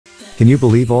Can you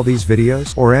believe all these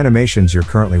videos or animations you're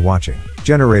currently watching,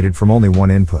 generated from only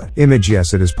one input image?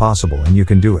 Yes, it is possible and you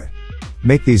can do it.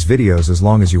 Make these videos as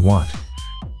long as you want.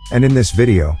 And in this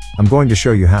video, I'm going to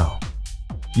show you how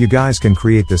you guys can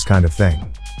create this kind of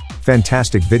thing.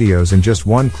 Fantastic videos in just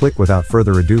one click. Without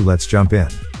further ado, let's jump in.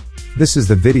 This is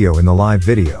the video in the live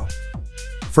video.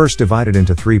 First, divide it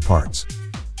into 3 parts.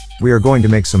 We are going to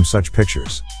make some such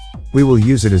pictures. We will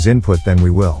use it as input, then we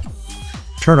will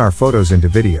turn our photos into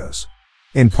videos.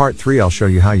 In part 3, I'll show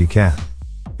you how you can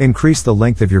increase the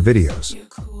length of your videos.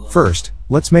 First,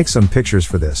 let's make some pictures.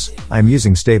 For this, I am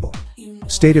using stable,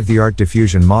 state-of-the-art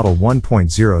diffusion model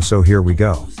 1.0, so here we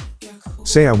go.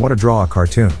 Say I want to draw a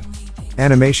cartoon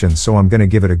animation, so I'm gonna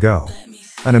give it a go.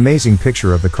 An amazing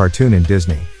picture of the cartoon in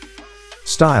Disney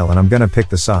style, and I'm gonna pick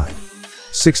the side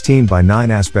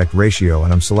 16:9 aspect ratio,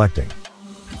 and I'm selecting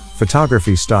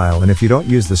photography style. And if you don't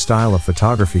use the style of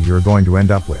photography, you're going to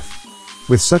end up with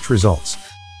such results.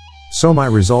 So my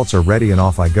results are ready and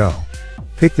off I go.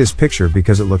 Pick this picture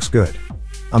because it looks good.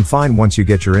 I'm fine once you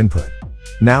get your input.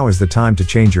 Now is the time to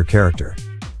change your character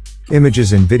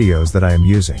images in videos that I am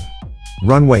using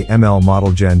Runwayml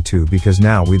model Gen 2, because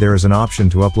now there is an option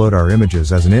to upload our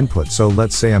images as an input. So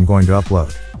let's say I'm going to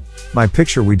upload my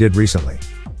picture we did recently.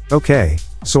 Okay,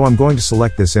 so I'm going to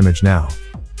select this image now,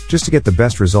 just to get the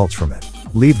best results from it.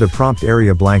 Leave the prompt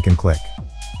area blank and click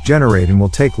generate, and will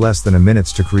take less than a minute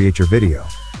to create your video.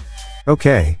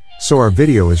 Okay, so our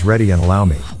video is ready, and allow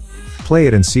me play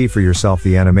it and see for yourself.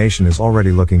 The animation is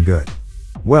already looking good.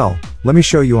 Well, let me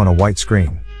show you on a white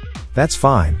screen. That's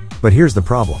fine, but here's the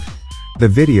problem. The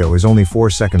video is only 4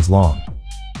 seconds long.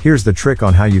 Here's the trick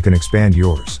on how you can expand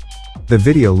yours. The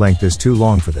video length is too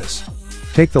long for this.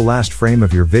 Take the last frame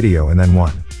of your video and then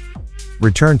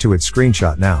return to it.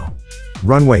 Screenshot now.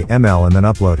 Runwayml and then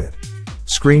upload it.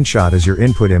 Screenshot as your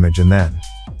input image and then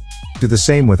do the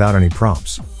same without any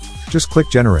prompts. Just click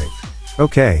generate.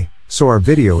 Okay, so our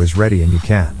video is ready, and you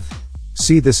can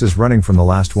see this is running from the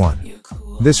last one.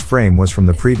 This frame was from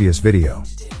the previous video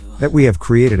that we have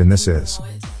created, and this is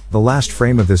the last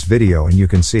frame of this video, and you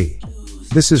can see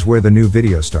this is where the new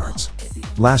video starts.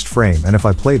 Last frame, and if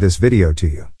I play this video to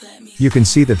you, you can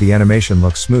see that the animation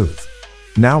looks smooth.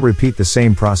 Now repeat the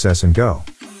same process and go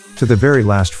to the very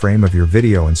last frame of your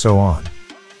video, and so on.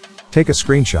 Take a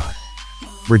screenshot.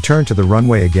 Return to the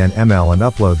Runwayml and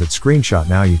upload that screenshot.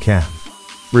 Now you can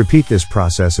repeat this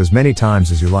process as many times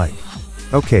as you like.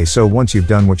 Okay, so once you've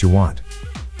done what you want,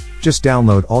 just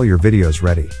download all your videos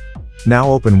ready. Now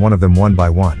open one of them one by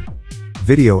one.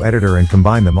 Video editor, and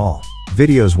combine them all.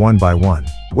 Videos one by one.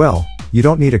 Well, you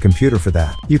don't need a computer for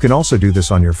that. You can also do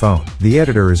this on your phone. The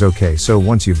editor is okay, so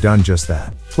once you've done just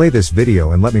that, play this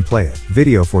video and let me play it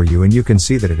video for you, and you can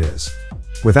see that it is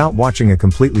without watching a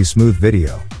completely smooth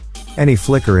video. Any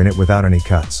flicker in it without any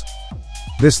cuts.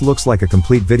 This looks like a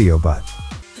complete video, but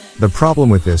the problem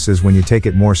with this is when you take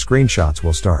it, more screenshots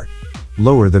will start.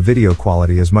 Lower the video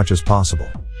quality as much as possible.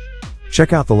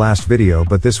 Check out the last video,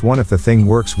 but this one, if the thing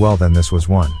works well, then this was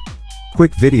one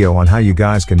quick video on how you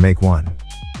guys can make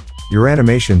your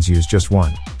animations use just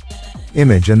one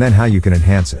image, and then how you can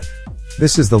enhance it.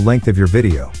 This is the length of your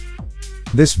video.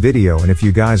 This video, and if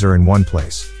you guys are in one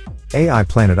place, AI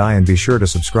Planet I, and be sure to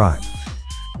subscribe.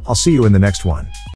 I'll see you in the next one.